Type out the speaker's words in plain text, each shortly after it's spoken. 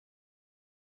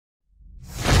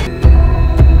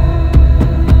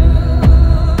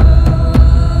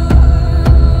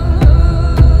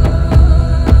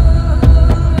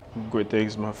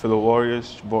Greetings, my fellow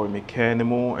warriors, your boy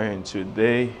Meckanimal, and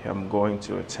today I'm going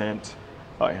to attempt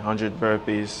 100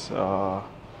 burpees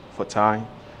for time.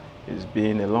 It's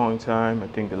been a long time. I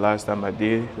think the last time I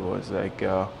did it was like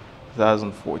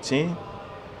 2014,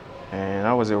 and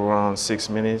I was around 6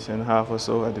 minutes and a half or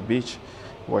so at the beach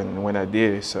when I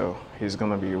did it, so it's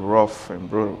gonna be rough and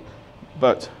brutal.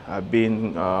 But I've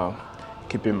been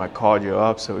keeping my cardio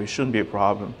up, so it shouldn't be a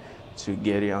problem to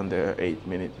get it under 8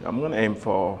 minutes. I'm gonna aim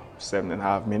for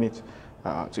 7.5 minutes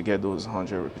to get those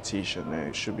 100 repetitions, and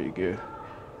it should be good.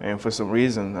 And for some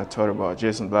reason, I thought about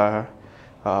Mr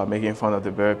BLAHA making fun of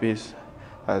the burpees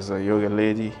as a yoga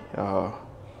lady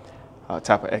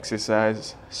type of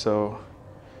exercise. So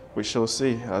we shall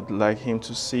see. I'd like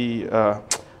to see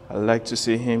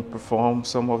him perform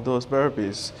some of those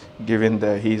burpees, given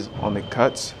that he's on the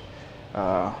cut.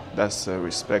 That's a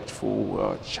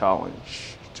respectful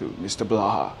challenge to Mr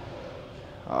BLAHA.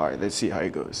 All right, let's see how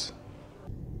it goes.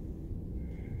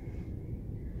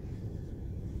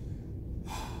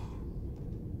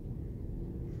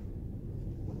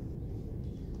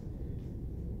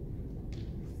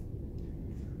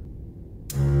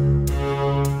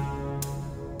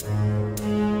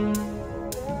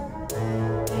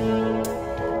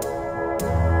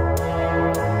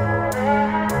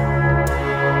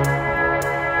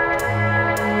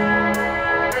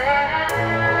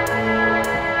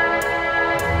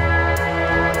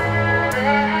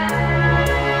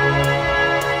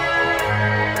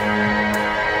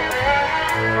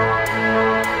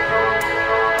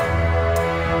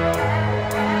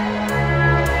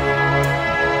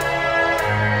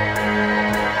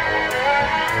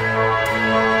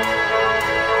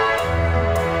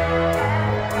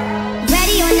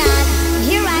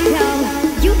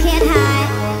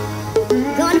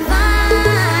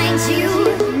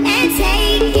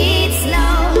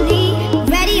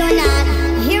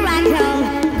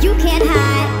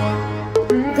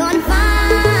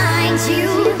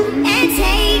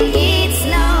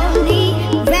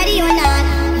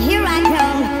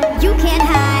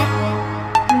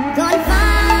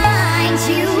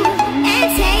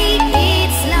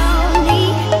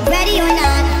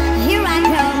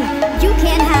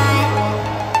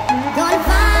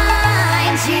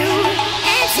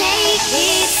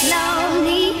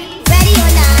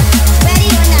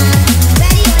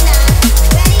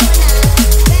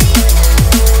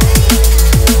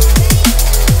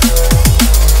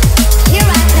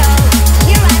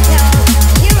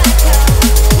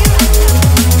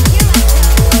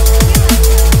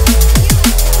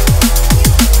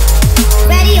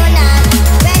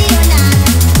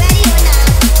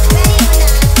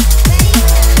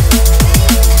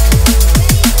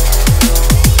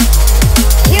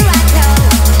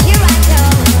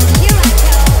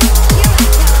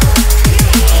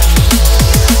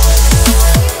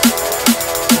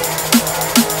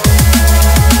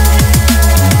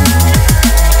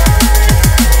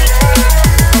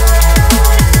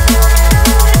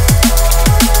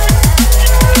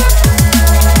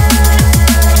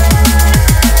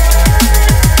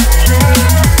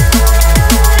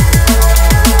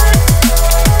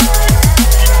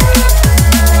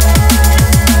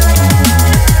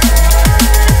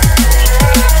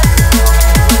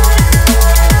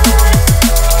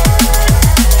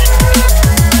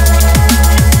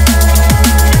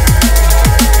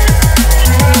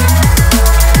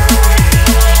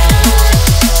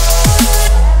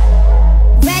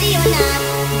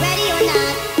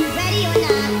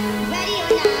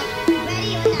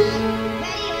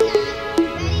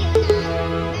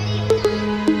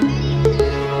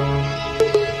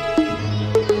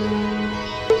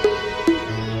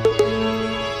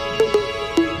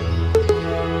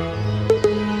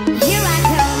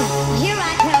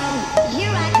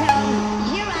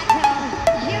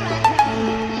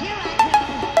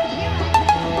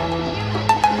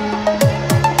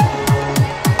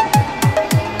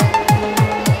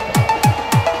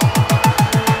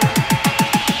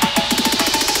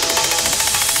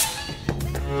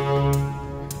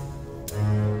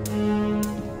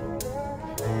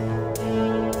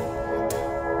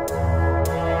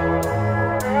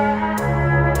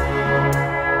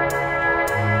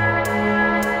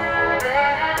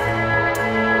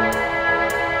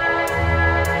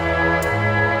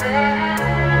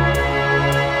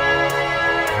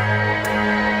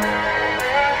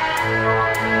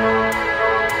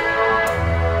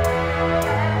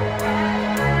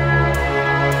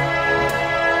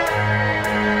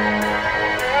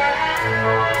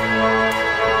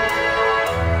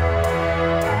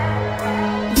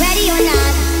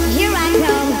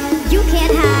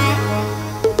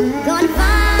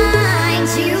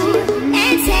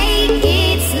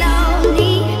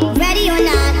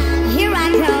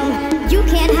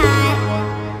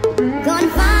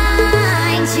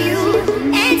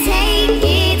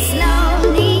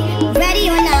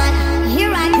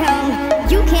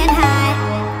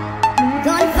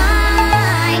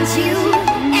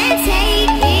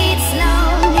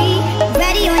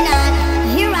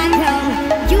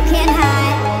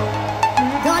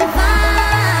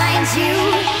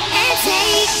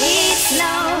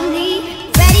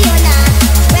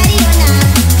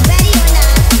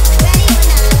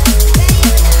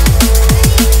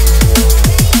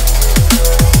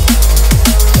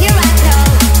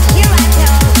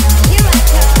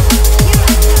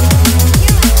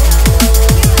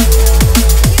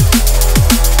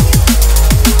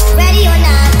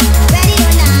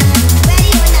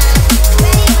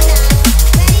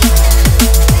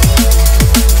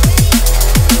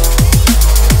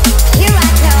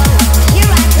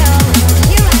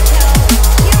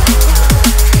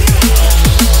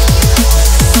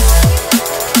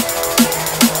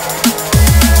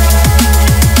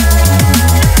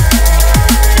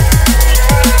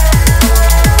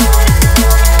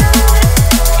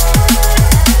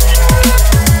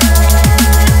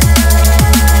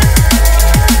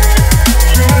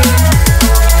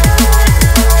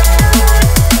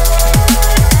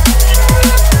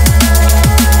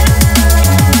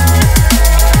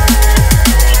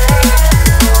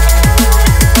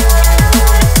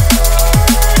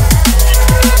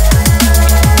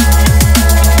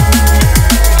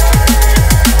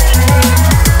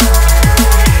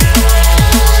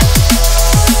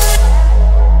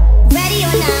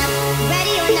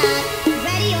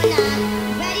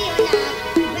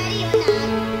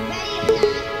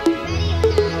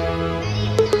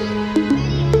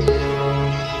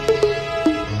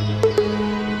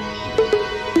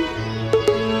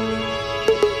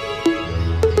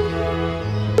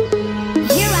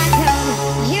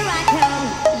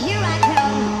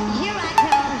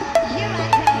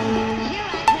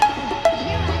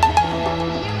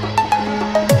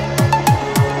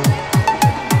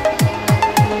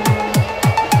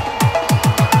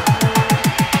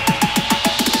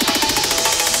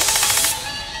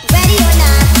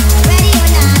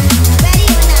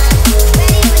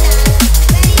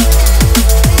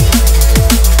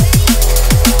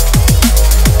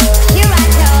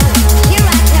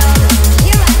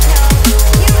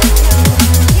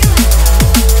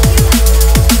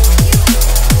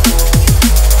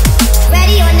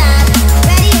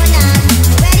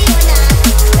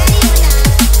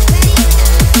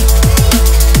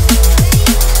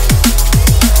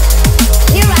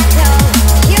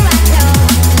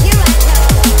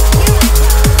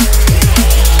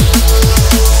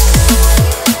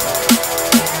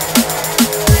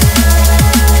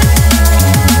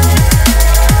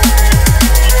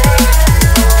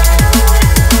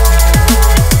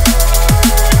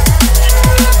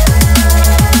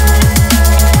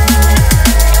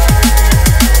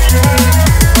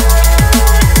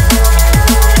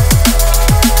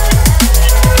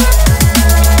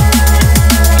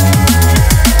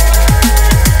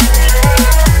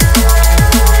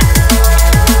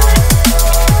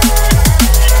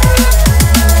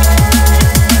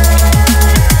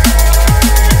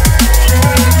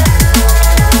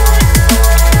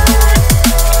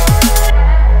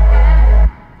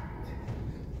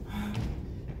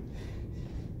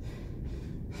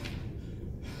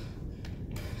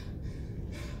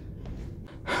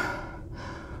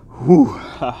 Whew,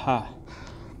 haha.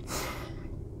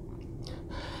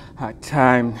 At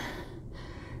time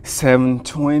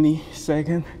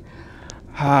 7:20.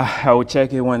 I will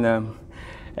check it when I'm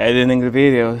editing the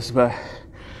videos, but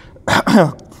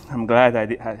I'm glad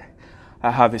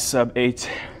I have a sub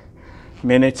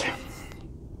 8-minute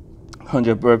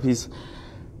 100 burpees.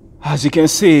 As you can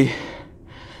see,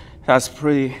 that's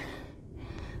pretty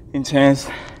intense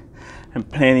and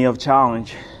plenty of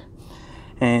challenge.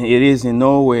 And it is in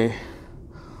no way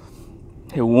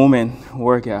a woman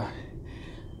workout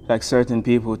like certain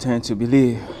people tend to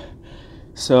believe.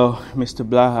 So, Mr.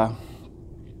 BLAHA,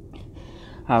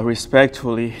 I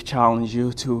respectfully challenge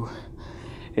you to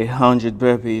 100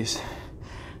 burpees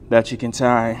that you can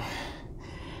time,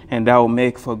 and that will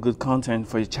make for good content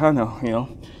for your channel, you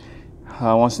know.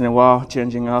 Once in a while,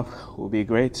 changing up will be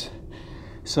great.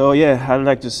 So yeah, I'd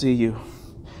like to see you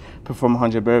perform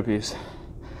 100 burpees.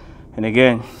 And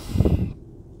again,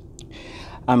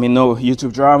 I mean, no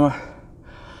YouTube drama,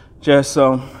 just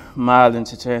some mild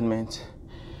entertainment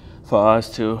for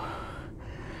us to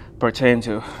pertain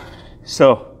to.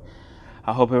 So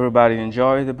I hope everybody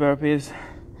enjoyed the burpees.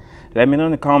 Let me know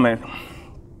in the comment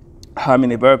how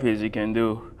many burpees you can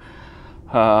do.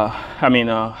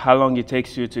 How long it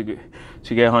takes you to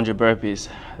get 100 burpees.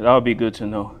 That would be good to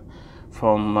know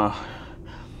from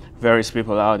various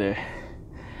people out there.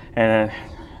 And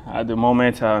at the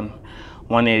moment, I'm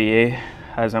 188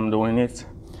 as I'm doing it.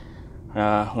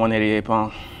 188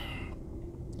 pounds.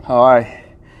 All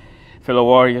right, fellow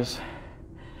warriors.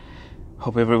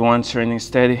 Hope everyone's training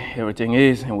steady. Everything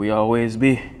is, and we always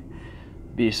be.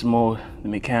 Be smooth, the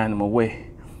Meckanimal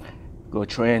way. Go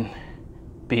train.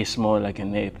 Be smooth like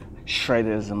an ape.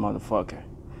 Shredded as a motherfucker.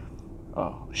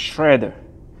 Oh, shredder.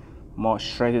 More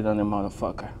shredded than a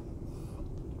motherfucker.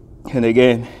 And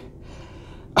again,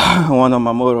 one of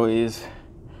my motto is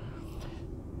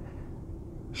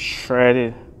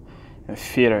shredded and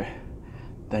fitter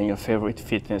than your favorite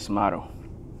fitness model.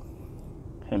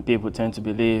 And people tend to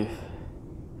believe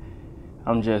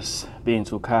I'm just being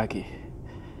too cocky.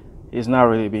 It's not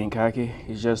really being cocky.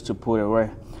 It's just to put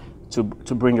away, to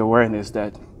bring awareness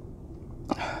that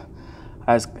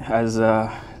as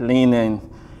lean and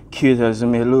cute as it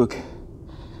may look,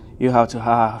 you have to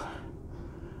have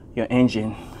your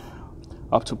engine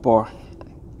up to par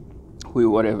with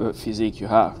whatever physique you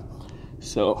have.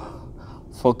 So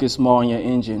focus more on your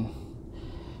engine,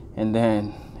 and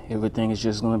then everything is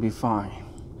just gonna be fine.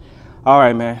 All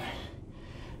right, man.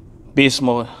 Be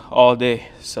smooth all day.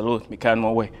 Salute,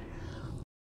 Meckanimal way.